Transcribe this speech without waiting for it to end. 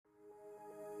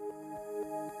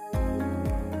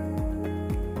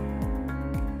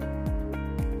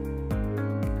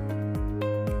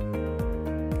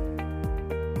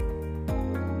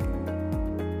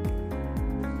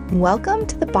Welcome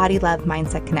to the Body Love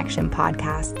Mindset Connection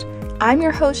podcast. I'm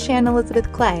your host, Shannon Elizabeth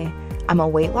Clay. I'm a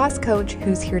weight loss coach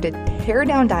who's here to tear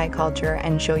down diet culture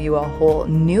and show you a whole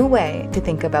new way to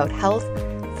think about health,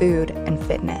 food, and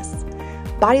fitness.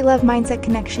 Body Love Mindset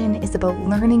Connection is about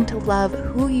learning to love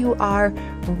who you are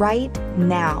right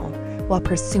now while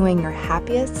pursuing your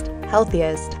happiest,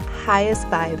 healthiest, highest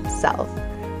vibe self.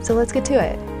 So let's get to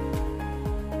it.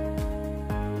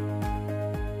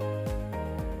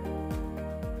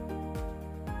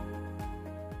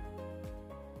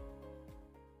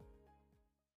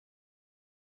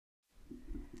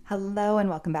 Hello and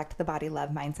welcome back to the Body Love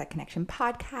Mindset Connection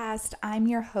podcast. I'm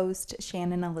your host,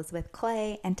 Shannon Elizabeth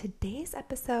Clay, and today's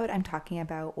episode I'm talking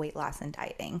about weight loss and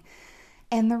dieting.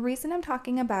 And the reason I'm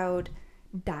talking about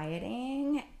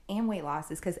dieting and weight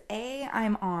loss is because A,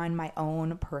 I'm on my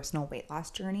own personal weight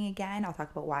loss journey again. I'll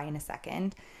talk about why in a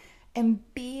second. And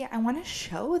B, I want to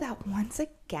show that once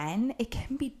again, it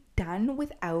can be done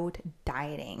without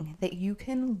dieting, that you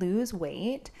can lose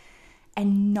weight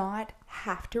and not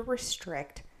have to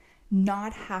restrict,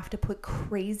 not have to put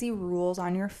crazy rules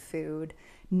on your food,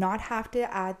 not have to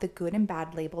add the good and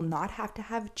bad label, not have to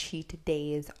have cheat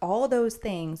days, all those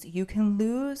things. You can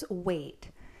lose weight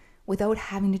without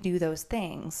having to do those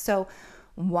things. So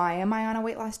why am I on a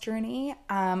weight loss journey?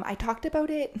 I talked about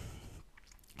it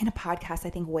in a podcast, I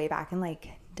think way back in like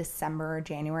December or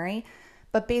January.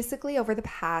 But basically over the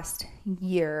past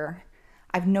year,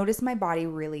 I've noticed my body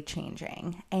really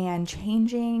changing and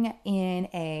changing in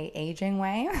a aging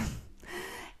way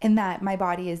in that my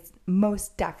body is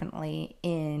most definitely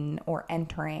in or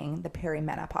entering the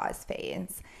perimenopause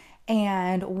phase.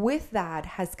 And with that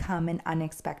has come an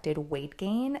unexpected weight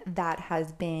gain that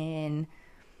has been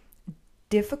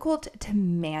difficult to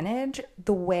manage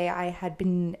the way I had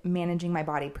been managing my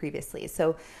body previously.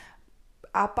 So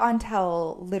up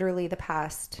until literally the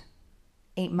past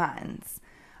 8 months,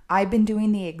 I've been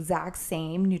doing the exact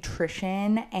same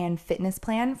nutrition and fitness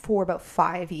plan for about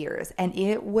 5 years, and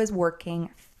it was working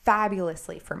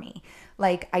fabulously for me.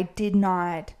 Like, I did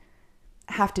not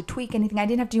have to tweak anything. I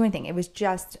didn't have to do anything. It was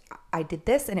just, I did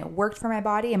this and it worked for my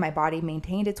body, and my body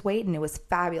maintained its weight, and it was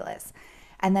fabulous.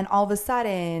 And then all of a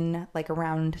sudden, like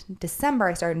around December,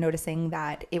 I started noticing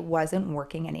that it wasn't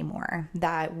working anymore,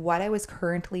 that what I was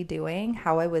currently doing,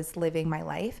 how I was living my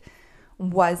life,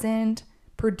 wasn't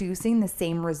producing the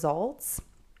same results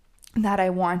that I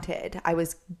wanted. I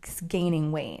was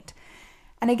gaining weight.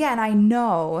 And again, I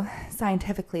know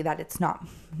scientifically that it's not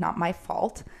my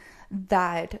fault,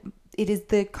 that it is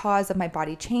the cause of my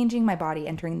body changing, my body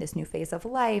entering this new phase of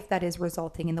life that is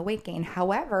resulting in the weight gain.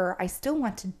 However, I still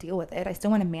want to deal with it. I still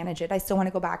want to manage it. I still want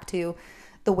to go back to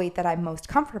the weight that I'm most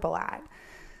comfortable at.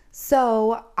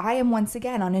 So I am once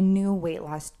again on a new weight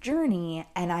loss journey,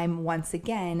 and I'm once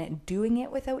again doing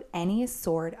it without any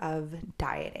sort of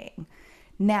dieting.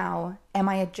 Now, am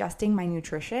I adjusting my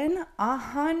nutrition?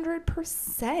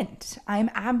 100%. I'm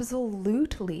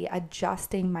absolutely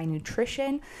adjusting my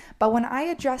nutrition. But when I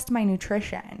adjust my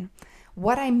nutrition,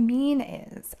 what I mean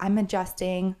is I'm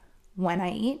adjusting when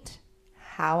I eat,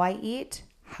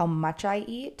 how much I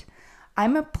eat.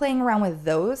 I'm playing around with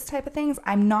those type of things.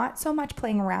 I'm not so much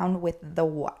playing around with the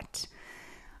what.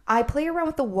 I play around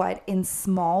with the what in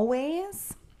small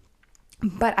ways,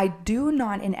 but I do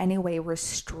not in any way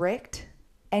restrict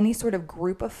any sort of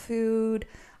group of food.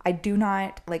 I do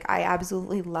not, I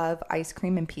absolutely love ice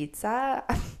cream and pizza.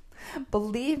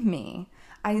 Believe me,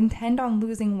 I intend on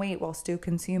losing weight while still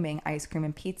consuming ice cream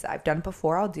and pizza. I've done it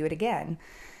before, I'll do it again.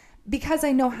 Because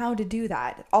I know how to do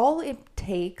that. All it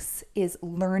takes is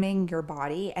learning your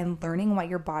body and learning what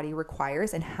your body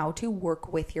requires and how to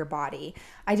work with your body.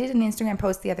 I did an Instagram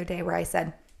post the other day where I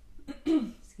said,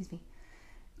 excuse me,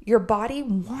 your body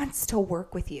wants to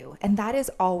work with you. And that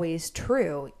is always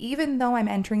true. Even though I'm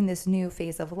entering this new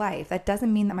phase of life, that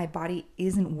doesn't mean that my body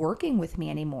isn't working with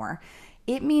me anymore.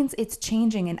 It means it's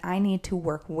changing and I need to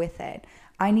work with it.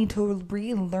 I need to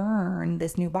relearn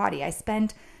this new body. I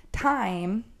spent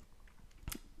time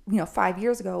 5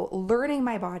 years ago, learning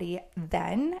my body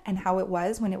then and how it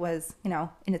was when it was,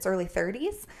 in its early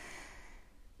 30s.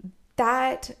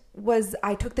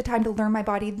 I took the time to learn my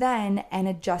body then and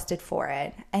adjusted for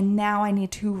it. And now I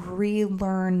need to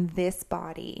relearn this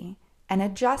body and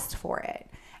adjust for it.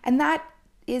 And that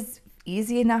is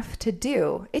easy enough to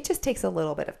do. It just takes a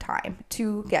little bit of time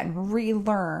to, again,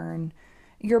 relearn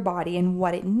your body and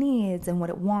what it needs and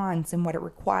what it wants and what it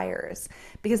requires.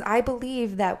 Because I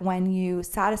believe that when you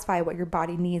satisfy what your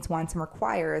body needs, wants, and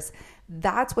requires,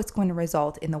 that's what's going to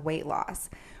result in the weight loss.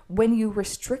 When you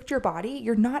restrict your body,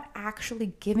 you're not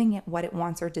actually giving it what it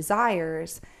wants or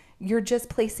desires. You're just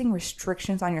placing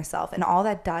restrictions on yourself. And all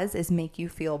that does is make you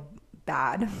feel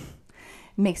bad,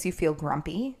 makes you feel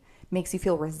grumpy, makes you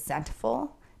feel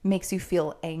resentful, makes you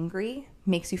feel angry,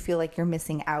 makes you feel like you're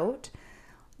missing out.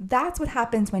 That's what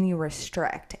happens when you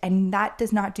restrict, and that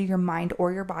does not do your mind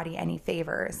or your body any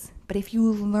favors. But if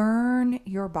you learn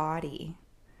your body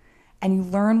and you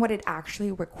learn what it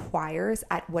actually requires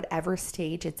at whatever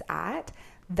stage it's at,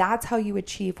 that's how you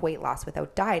achieve weight loss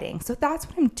without dieting. So that's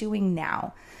what I'm doing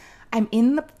now. I'm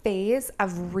in the phase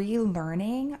of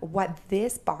relearning what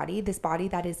this body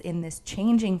that is in this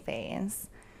changing phase,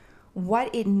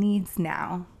 what it needs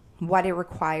now, what it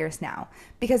requires now,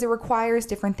 because it requires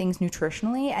different things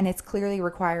nutritionally, and it's clearly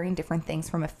requiring different things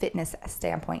from a fitness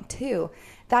standpoint too.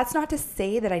 That's not to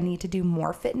say that I need to do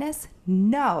more fitness.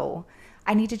 No,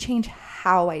 I need to change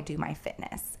how I do my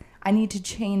fitness. I need to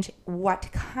change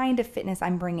what kind of fitness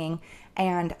I'm bringing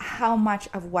and how much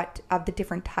of the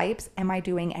different types am I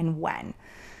doing and when.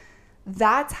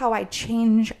 That's how I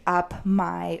change up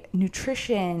my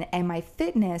nutrition and my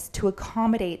fitness to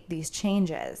accommodate these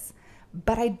changes.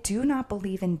 But I do not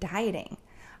believe in dieting.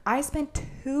 I spent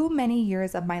too many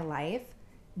years of my life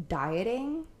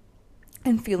dieting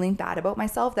and feeling bad about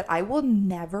myself that I will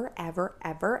never, ever,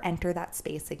 ever enter that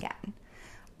space again.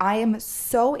 I am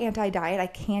so anti-diet, I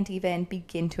can't even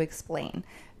begin to explain.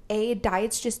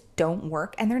 Diets just don't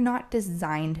work, and they're not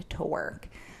designed to work.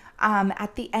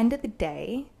 At the end of the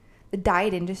day, the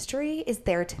diet industry is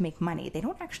there to make money. They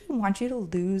don't actually want you to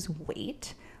lose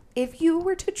weight. If you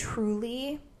were to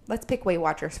truly, let's pick Weight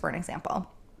Watchers for an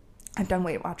example. I've done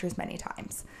Weight Watchers many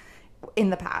times in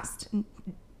the past.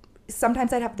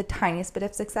 Sometimes I'd have the tiniest bit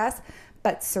of success,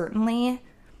 but certainly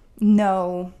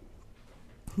no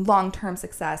long-term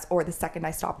success, or the second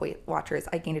I stopped Weight Watchers,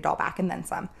 I gained it all back and then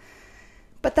some.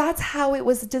 But that's how it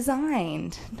was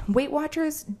designed. Weight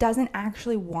Watchers doesn't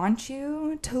actually want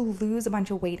you to lose a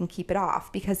bunch of weight and keep it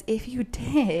off, because if you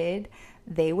did,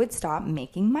 they would stop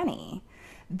making money.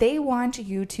 They want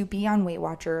you to be on Weight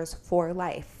Watchers for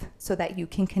life so that you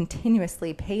can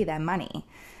continuously pay them money.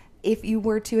 If you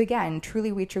were to, again,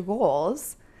 truly reach your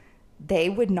goals, they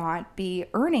would not be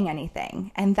earning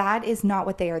anything. And that is not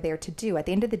what they are there to do. At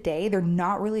the end of the day, they're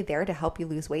not really there to help you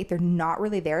lose weight. They're not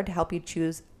really there to help you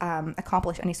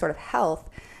accomplish any sort of health.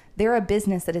 They're a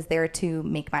business that is there to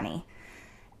make money,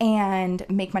 and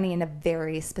make money in a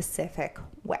very specific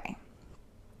way.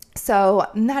 So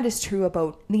that is true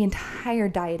about the entire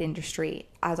diet industry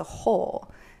as a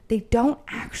whole. They don't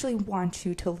actually want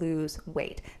you to lose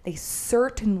weight. They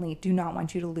certainly do not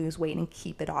want you to lose weight and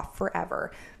keep it off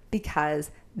forever,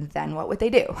 because then what would they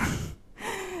do?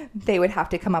 They would have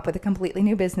to come up with a completely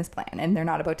new business plan, and they're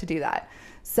not about to do that.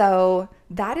 So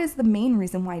that is the main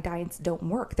reason why diets don't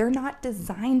work. They're not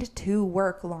designed to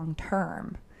work long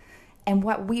term. And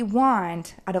what we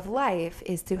want out of life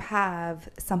is to have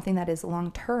something that is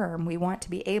long term. We want to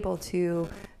be able to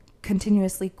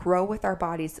continuously grow with our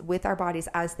bodies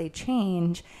as they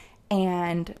change,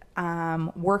 and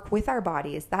work with our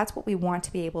bodies. That's what we want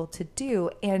to be able to do,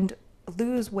 and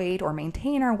lose weight or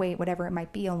maintain our weight, whatever it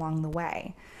might be along the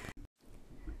way.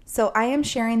 So I am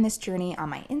sharing this journey on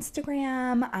my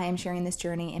Instagram. I am sharing this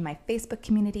journey in my Facebook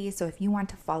community. So if you want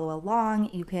to follow along,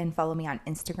 you can follow me on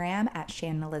Instagram at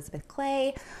Shannon Elizabeth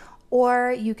Clay,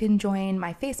 or you can join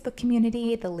my Facebook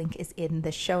community. The link is in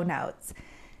the show notes.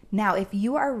 Now, if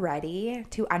you are ready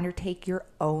to undertake your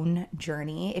own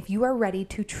journey, if you are ready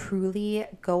to truly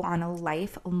go on a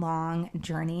lifelong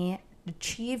journey,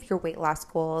 achieve your weight loss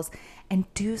goals,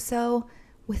 and do so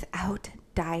without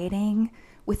dieting,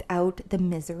 without the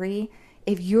misery,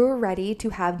 if you're ready to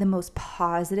have the most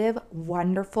positive,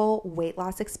 wonderful weight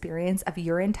loss experience of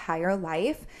your entire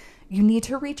life, you need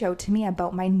to reach out to me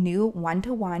about my new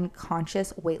one-to-one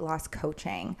conscious weight loss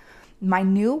coaching. My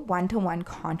new one-to-one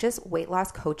conscious weight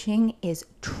loss coaching is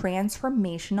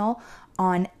transformational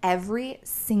on every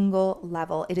single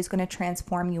level. It is going to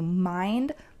transform you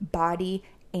mind, body,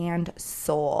 and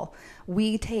soul.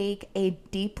 We take a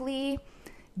deeply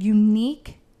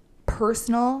unique,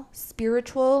 personal,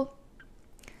 spiritual,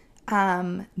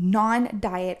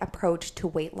 non-diet approach to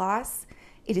weight loss.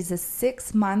 It is a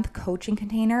 6-month coaching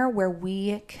container where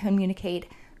we communicate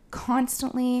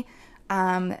constantly.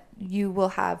 You will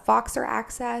have Voxer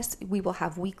access. We will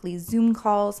have weekly Zoom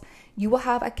calls. You will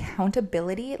have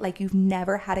accountability like you've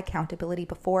never had accountability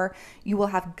before. You will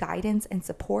have guidance and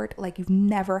support like you've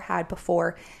never had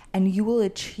before. And you will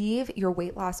achieve your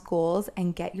weight loss goals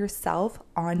and get yourself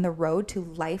on the road to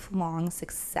lifelong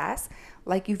success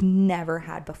like you've never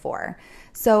had before.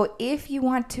 So if you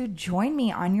want to join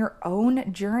me on your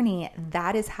own journey,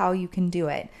 that is how you can do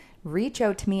it. reach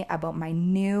out to me about my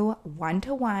new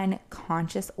one-to-one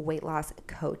conscious weight loss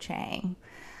coaching.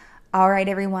 All right,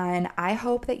 everyone, I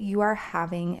hope that you are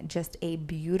having just a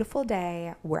beautiful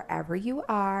day wherever you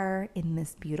are in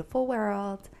this beautiful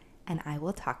world, and I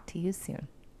will talk to you soon.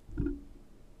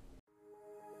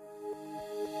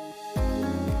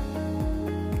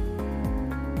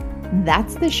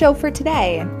 That's the show for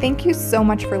today. Thank you so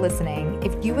much for listening.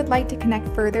 If you would like to connect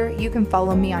further, you can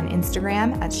follow me on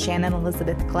Instagram at Shannon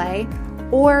Elizabeth Clay,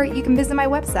 or you can visit my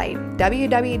website,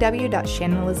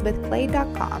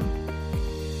 www.shannonelizabethclay.com.